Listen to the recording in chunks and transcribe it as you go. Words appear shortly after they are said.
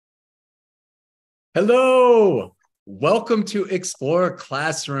Hello, welcome to Explore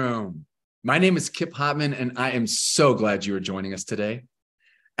Classroom. My name is Kip Hotman, and I am so glad you are joining us today.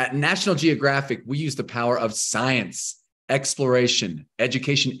 At National Geographic, we use the power of science, exploration,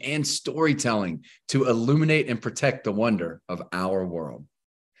 education, and storytelling to illuminate and protect the wonder of our world.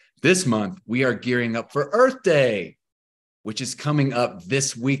 This month, we are gearing up for Earth Day, which is coming up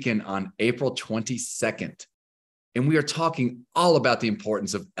this weekend on April 22nd. And we are talking all about the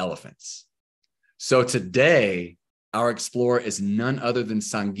importance of elephants. So today, our explorer is none other than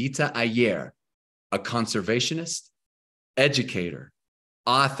Sangita Iyer, a conservationist, educator,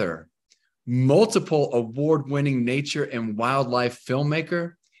 author, multiple award-winning nature and wildlife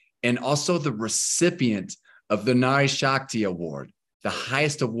filmmaker, and also the recipient of the Nari Shakti Award, the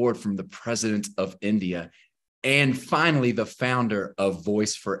highest award from the President of India, and finally, the founder of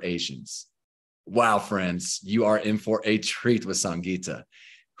Voice for Asians. Wow, friends, you are in for a treat with Sangita,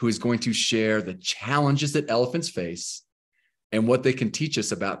 who is going to share the challenges that elephants face and what they can teach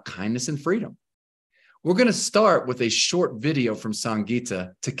us about kindness and freedom. We're going to start with a short video from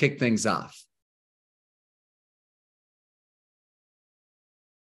Sangita to kick things off.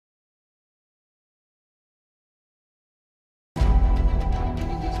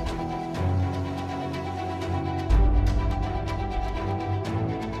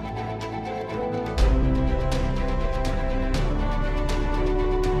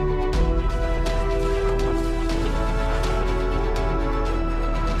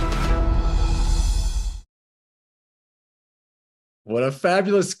 What a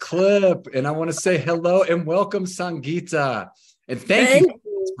fabulous clip. And I want to say hello and welcome, Sangita. And thank you for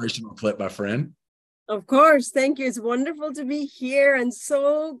the inspirational clip, my friend. Of course. Thank you. It's wonderful to be here and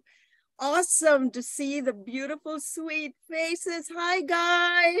so awesome to see the beautiful, sweet faces. Hi,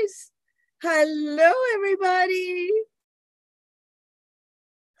 guys. Hello, everybody.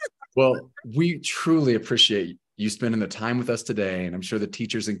 Well, we truly appreciate you spending the time with us today. And I'm sure the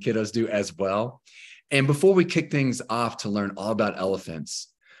teachers and kiddos do as well. And before we kick things off to learn all about elephants,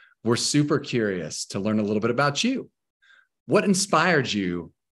 we're super curious to learn a little bit about you. What inspired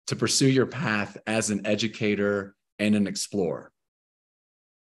you to pursue your path as an educator and an explorer?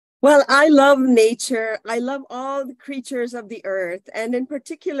 Well, I love nature. I love all the creatures of the earth, and in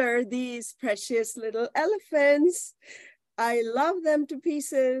particular, these precious little elephants. I love them to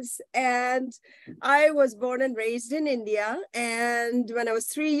pieces. And I was born and raised in India. And when I was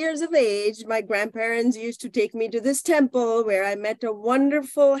 3 years of age, my grandparents used to take me to this temple where I met a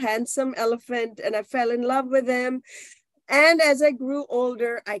wonderful, handsome elephant, and I fell in love with him. And as I grew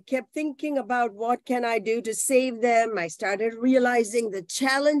older, I kept thinking about what can I do to save them. I started realizing the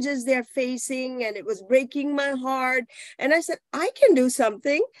challenges they're facing, and it was breaking my heart. And I said, I can do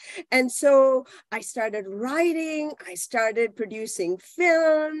something. And so I started writing, I started producing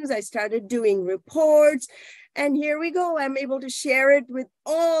films, I started doing reports. And here we go. I'm able to share it with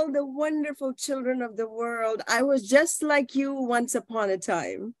all the wonderful children of the world. I was just like you once upon a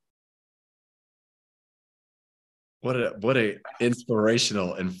time. What a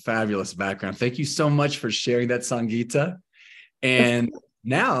inspirational and fabulous background. Thank you so much for sharing that, Sangita. And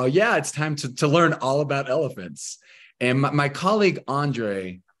now, it's time to learn all about elephants. And my colleague,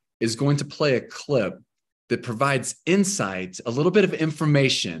 Andre, is going to play a clip that provides insight, a little bit of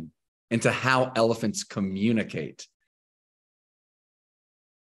information into how elephants communicate.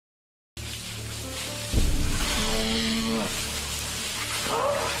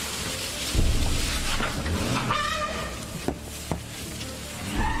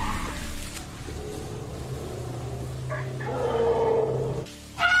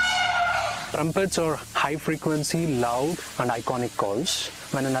 Trumpets are high-frequency, loud, and iconic calls.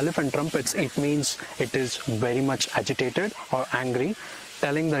 When an elephant trumpets, it means it is very much agitated or angry,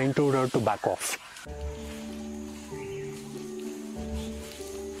 telling the intruder to back off.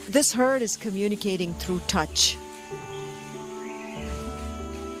 This herd is communicating through touch.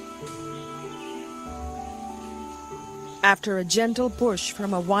 After a gentle push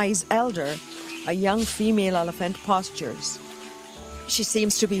from a wise elder, a young female elephant postures. She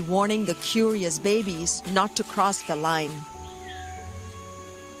seems to be warning the curious babies not to cross the line.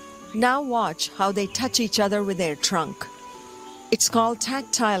 Now watch how they touch each other with their trunk. It's called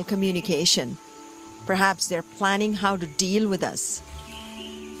tactile communication. Perhaps they're planning how to deal with us.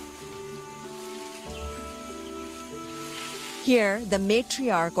 Here, the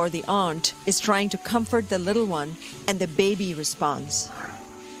matriarch or the aunt is trying to comfort the little one, and the baby responds.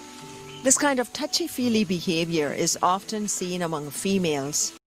 This kind of touchy-feely behavior is often seen among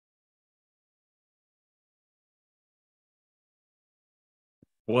females.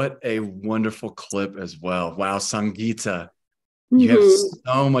 What a wonderful clip as well. Wow, Sangita, You have Mhm.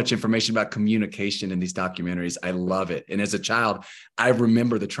 so much information about communication in these documentaries. I love it. And as a child, I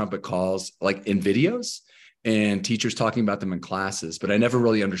remember the trumpet calls like in videos and teachers talking about them in classes, but I never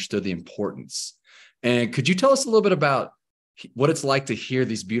really understood the importance. And could you tell us a little bit about what it's like to hear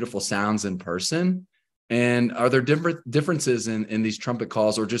these beautiful sounds in person? And are there differences in these trumpet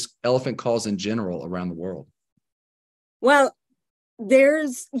calls or just elephant calls in general around the world? Well,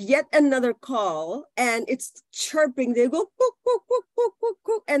 there's yet another call, and it's chirping. They go cook, cook, cook, cook, cook,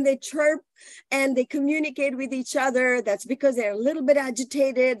 cook, and they chirp and they communicate with each other. That's because they're a little bit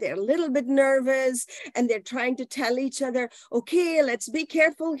agitated, they're a little bit nervous, and they're trying to tell each other, okay, let's be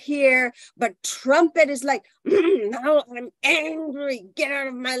careful here. But trumpet is like, now I'm angry, get out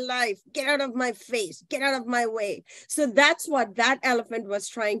of my life, get out of my face, get out of my way. So that's what that elephant was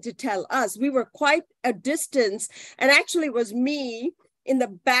trying to tell us. We were quite a distance, and actually it was me in the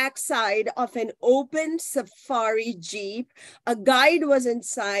backside of an open safari jeep. A guide was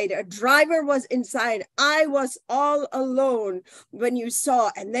inside, a driver was inside. I was all alone when you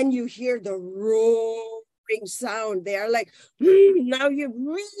saw, and then you hear the roaring sound. They are like, now you've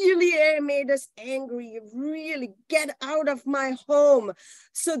really made us angry. You've really get out of my home.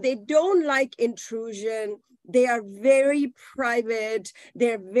 So they don't like intrusion. They are very private,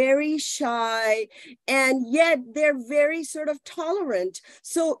 they're very shy, and yet they're very sort of tolerant.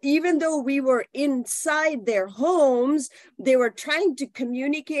 So even though we were inside their homes, they were trying to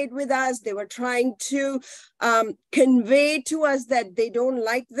communicate with us. They were trying to convey to us that they don't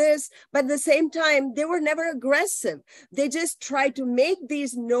like this, but at the same time, they were never aggressive. They just tried to make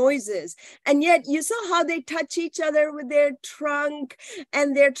these noises. And yet you saw how they touch each other with their trunk,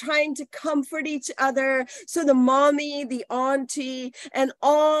 and they're trying to comfort each other. So the mommy, the auntie, and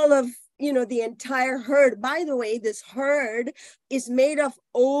all of the entire herd. By the way, this herd is made of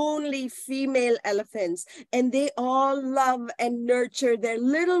only female elephants, and they all love and nurture their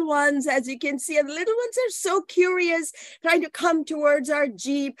little ones. As you can see, the little ones are so curious, trying to come towards our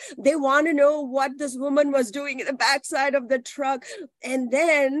jeep. They want to know what this woman was doing in the backside of the truck. And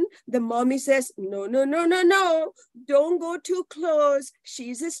then the mommy says, no, no, no, no, no, don't go too close.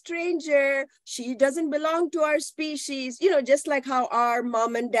 She's a stranger. She doesn't belong to our species. Just like how our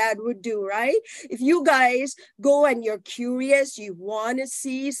mom and dad would do, right? If you guys go and you're curious, you want to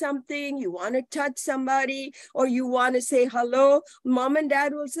see something, you want to touch somebody, or you want to say hello, mom and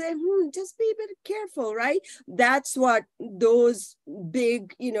dad will say, just be a bit careful, right? That's what those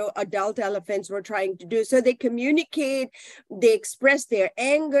big, adult elephants were trying to do. So they communicate, they express their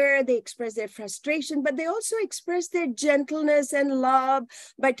anger, they express their frustration, but they also express their gentleness and love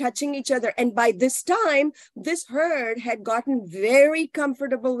by touching each other. And by this time, this herd had gotten very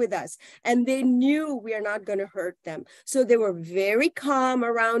comfortable with us, and they knew we are not going to hurt them. So they were very calm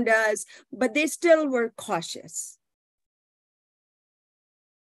around us, but they still were cautious.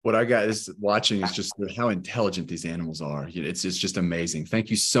 What I got is watching is just how intelligent these animals are. It's just amazing. Thank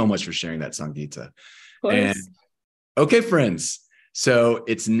you so much for sharing that, Sangita. And okay, friends. So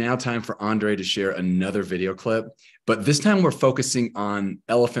it's now time for Andre to share another video clip, but this time we're focusing on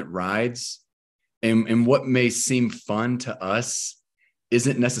elephant rides, and what may seem fun to us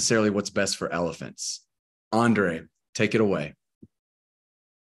isn't necessarily what's best for elephants. Andre, take it away.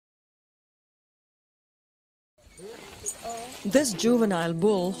 This juvenile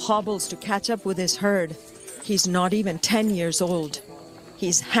bull hobbles to catch up with his herd. He's not even 10 years old.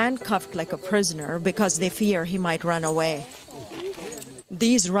 He's handcuffed like a prisoner because they fear he might run away.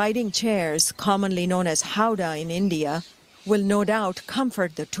 These riding chairs, commonly known as howdah in India, will no doubt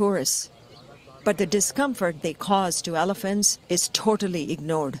comfort the tourists. But the discomfort they cause to elephants is totally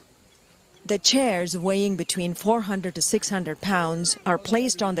ignored. The chairs, weighing between 400 to 600 pounds, are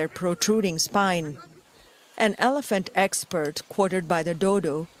placed on their protruding spine. An elephant expert, quoted by the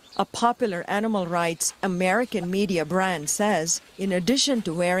Dodo, a popular animal rights American media brand, says, in addition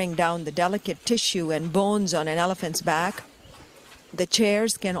to wearing down the delicate tissue and bones on an elephant's back, the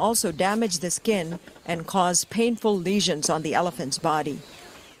chairs can also damage the skin and cause painful lesions on the elephant's body.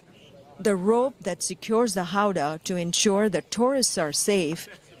 The rope that secures the howdah to ensure that tourists are safe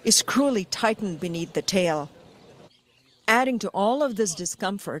is cruelly tightened beneath the tail. Adding to all of this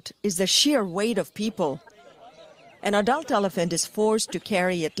discomfort is the sheer weight of people. An adult elephant is forced to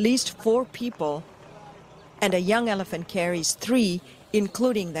carry at least 4 people, and a young elephant carries 3,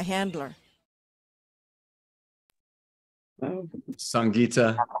 including the handler.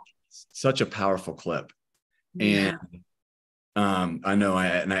 Sangita, such a powerful clip. And I know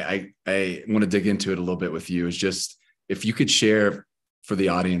I want to dig into it a little bit with you. Is just if you could share for the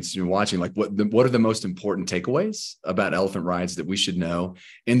audience you're watching, like what are the most important takeaways about elephant rides that we should know?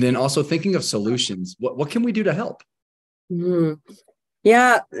 And then also thinking of solutions, what can we do to help? Mm.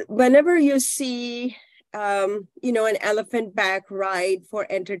 Yeah, whenever you see, an elephant back ride for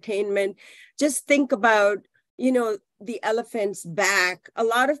entertainment, just think about, the elephant's back. A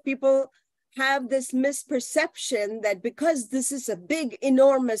lot of people have this misperception that because this is a big,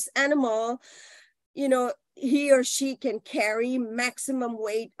 enormous animal, he or she can carry maximum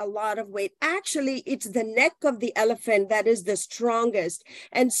weight, a lot of weight. Actually, it's the neck of the elephant that is the strongest.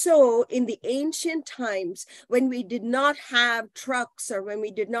 And so in the ancient times, when we did not have trucks or when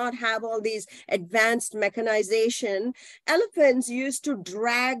we did not have all these advanced mechanization, elephants used to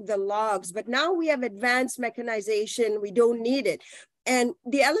drag the logs. But now we have advanced mechanization. We don't need it. And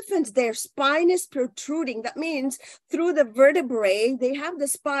the elephants, their spine is protruding. That means through the vertebrae, they have the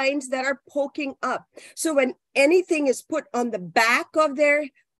spines that are poking up. So when anything is put on the back of their,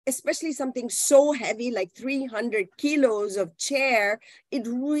 especially something so heavy like 300 kilos of chair, it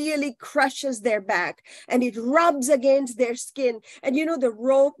really crushes their back and it rubs against their skin. And the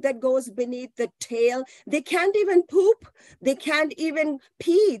rope that goes beneath the tail, they can't even poop. They can't even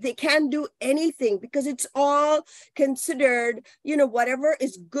pee. They can't do anything because it's all considered, whatever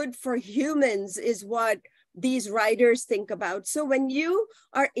is good for humans is what these riders think about. So when you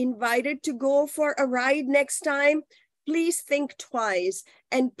are invited to go for a ride next time, please think twice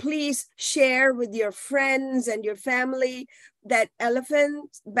and please share with your friends and your family that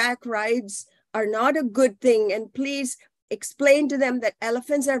elephant back rides are not a good thing. And please explain to them that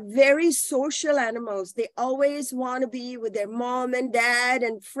elephants are very social animals. They always want to be with their mom and dad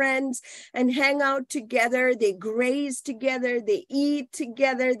and friends and hang out together. They graze together, they eat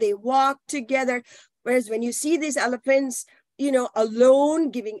together, they walk together. Whereas when you see these elephants,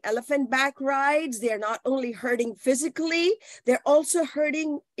 alone giving elephant back rides, they're not only hurting physically, they're also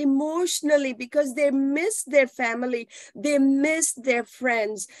hurting emotionally because they miss their family, they miss their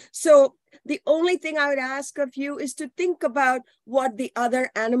friends. So the only thing I would ask of you is to think about what the other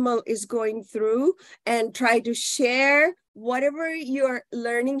animal is going through and try to share whatever you're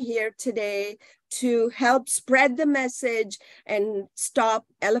learning here today to help spread the message and stop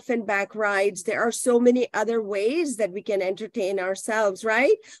elephant back rides. There are so many other ways that we can entertain ourselves,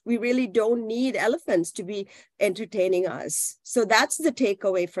 right? We really don't need elephants to be entertaining us. So that's the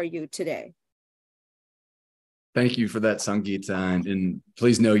takeaway for you today. Thank you for that, Sangita. And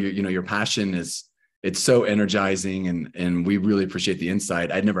please know your passion it's so energizing and we really appreciate the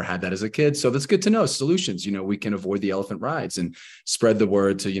insight. I'd never had that as a kid. So that's good to know. Solutions, we can avoid the elephant rides and spread the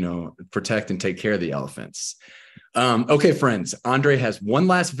word to, protect and take care of the elephants. Okay, friends, Andre has one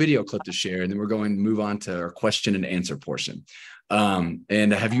last video clip to share, and then we're going to move on to our question and answer portion.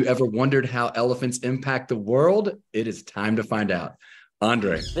 And have you ever wondered how elephants impact the world? It is time to find out.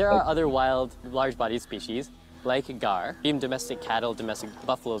 Andre. There are other wild, large-bodied species like gar, even domestic cattle, domestic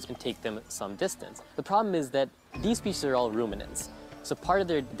buffaloes, can take them some distance. The problem is that these species are all ruminants. So part of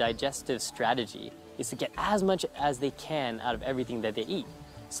their digestive strategy is to get as much as they can out of everything that they eat.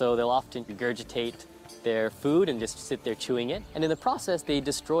 So they'll often regurgitate their food and just sit there chewing it. And in the process, they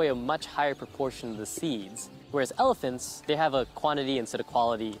destroy a much higher proportion of the seeds. Whereas elephants, they have a quantity instead of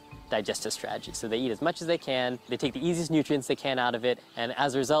quality digestive strategy. So they eat as much as they can, they take the easiest nutrients they can out of it, and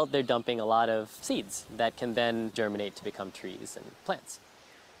as a result, they're dumping a lot of seeds that can then germinate to become trees and plants.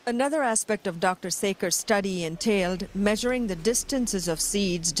 Another aspect of Dr. Seker's study entailed measuring the distances of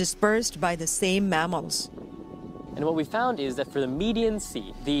seeds dispersed by the same mammals. And what we found is that for the median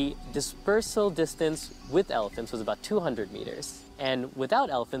seed, the dispersal distance with elephants was about 200 meters, and without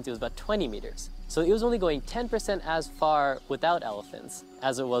elephants, it was about 20 meters. So it was only going 10% as far without elephants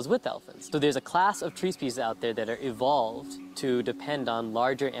as it was with elephants. So there's a class of tree species out there that are evolved to depend on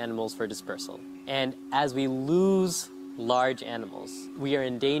larger animals for dispersal. And as we lose large animals, we are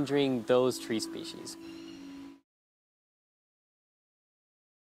endangering those tree species.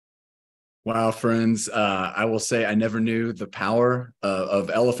 Wow, friends. I will say I never knew the power of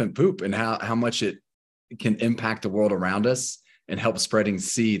elephant poop and how much it can impact the world around us and help spreading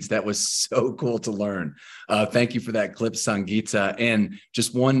seeds. That was so cool to learn. Thank you for that clip, Sangita. And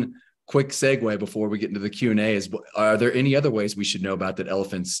just one quick segue before we get into the Q&A is, are there any other ways we should know about that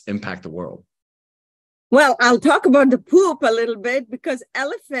elephants impact the world? Well, I'll talk about the poop a little bit because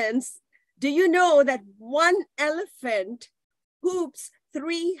elephants, do you know that one elephant poops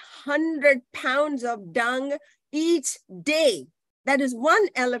 300 pounds of dung each day? That is one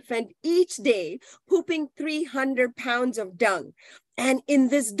elephant each day pooping 300 pounds of dung. And in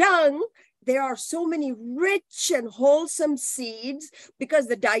this dung, there are so many rich and wholesome seeds because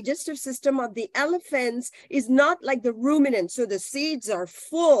the digestive system of the elephants is not like the ruminants. So the seeds are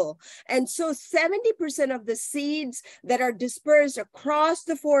full. And so 70% of the seeds that are dispersed across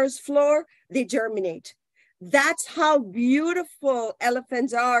the forest floor, they germinate. That's how beautiful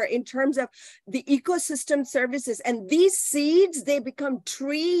elephants are in terms of the ecosystem services. And these seeds, they become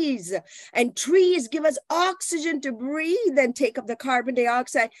trees, and trees give us oxygen to breathe and take up the carbon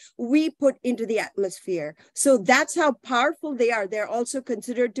dioxide we put into the atmosphere. So that's how powerful they are. They're also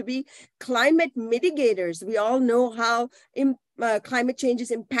considered to be climate mitigators. We all know how climate change is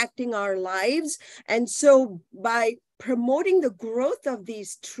impacting our lives. And so by promoting the growth of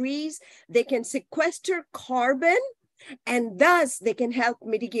these trees, they can sequester carbon, and thus they can help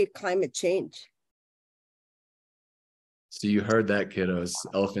mitigate climate change. So you heard that, kiddos.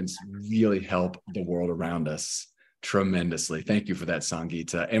 Elephants really help the world around us tremendously. Thank you for that,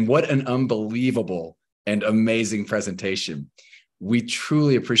 Sangita. And what an unbelievable and amazing presentation. We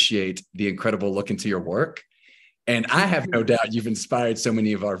truly appreciate the incredible look into your work. And I have no doubt you've inspired so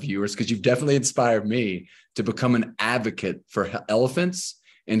many of our viewers, because you've definitely inspired me to become an advocate for elephants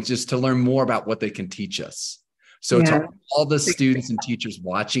and just to learn more about what they can teach us. So to all the students and teachers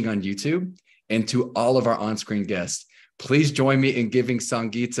watching on YouTube, and to all of our on-screen guests, please join me in giving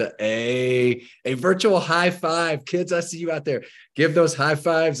Sangita a virtual high five. Kids, I see you out there. Give those high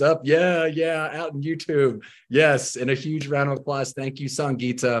fives up. Yeah, out on YouTube. Yes, and a huge round of applause. Thank you,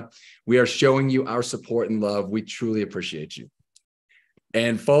 Sangita. We are showing you our support and love. We truly appreciate you.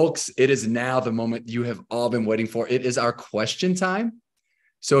 And folks, it is now the moment you have all been waiting for. It is our question time.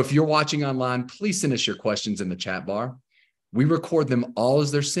 So if you're watching online, please send us your questions in the chat bar. We record them all as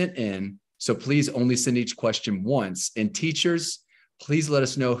they're sent in. So please only send each question once. And teachers, please let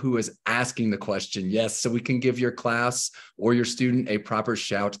us know who is asking the question. Yes, so we can give your class or your student a proper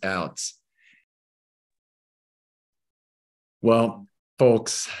shout out. Well,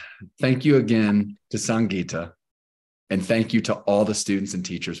 folks, thank you again to Sangita. And thank you to all the students and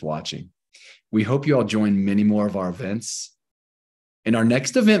teachers watching. We hope you all join many more of our events. And our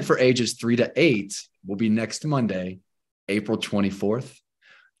next event for ages 3 to 8 will be next Monday, April 24th.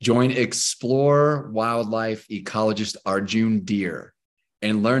 Join Explorer wildlife ecologist Arjun Deer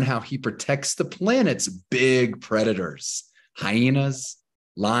and learn how he protects the planet's big predators, hyenas,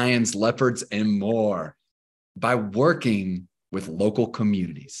 lions, leopards, and more by working with local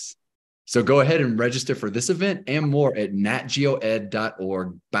communities. So go ahead and register for this event and more at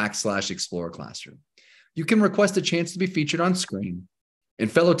natgeoed.org/Explorer Classroom. You can request a chance to be featured on screen. And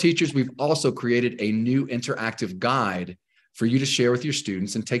fellow teachers, we've also created a new interactive guide for you to share with your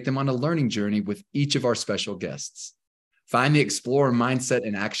students and take them on a learning journey with each of our special guests. Find the Explorer Mindset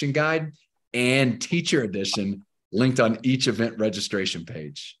and Action Guide and Teacher Edition linked on each event registration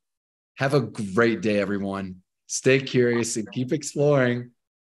page. Have a great day, everyone. Stay curious and keep exploring.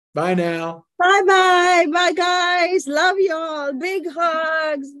 Bye now. Bye-bye. Bye, guys. Love y'all. Big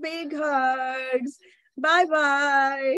hugs. Big hugs. Bye-bye.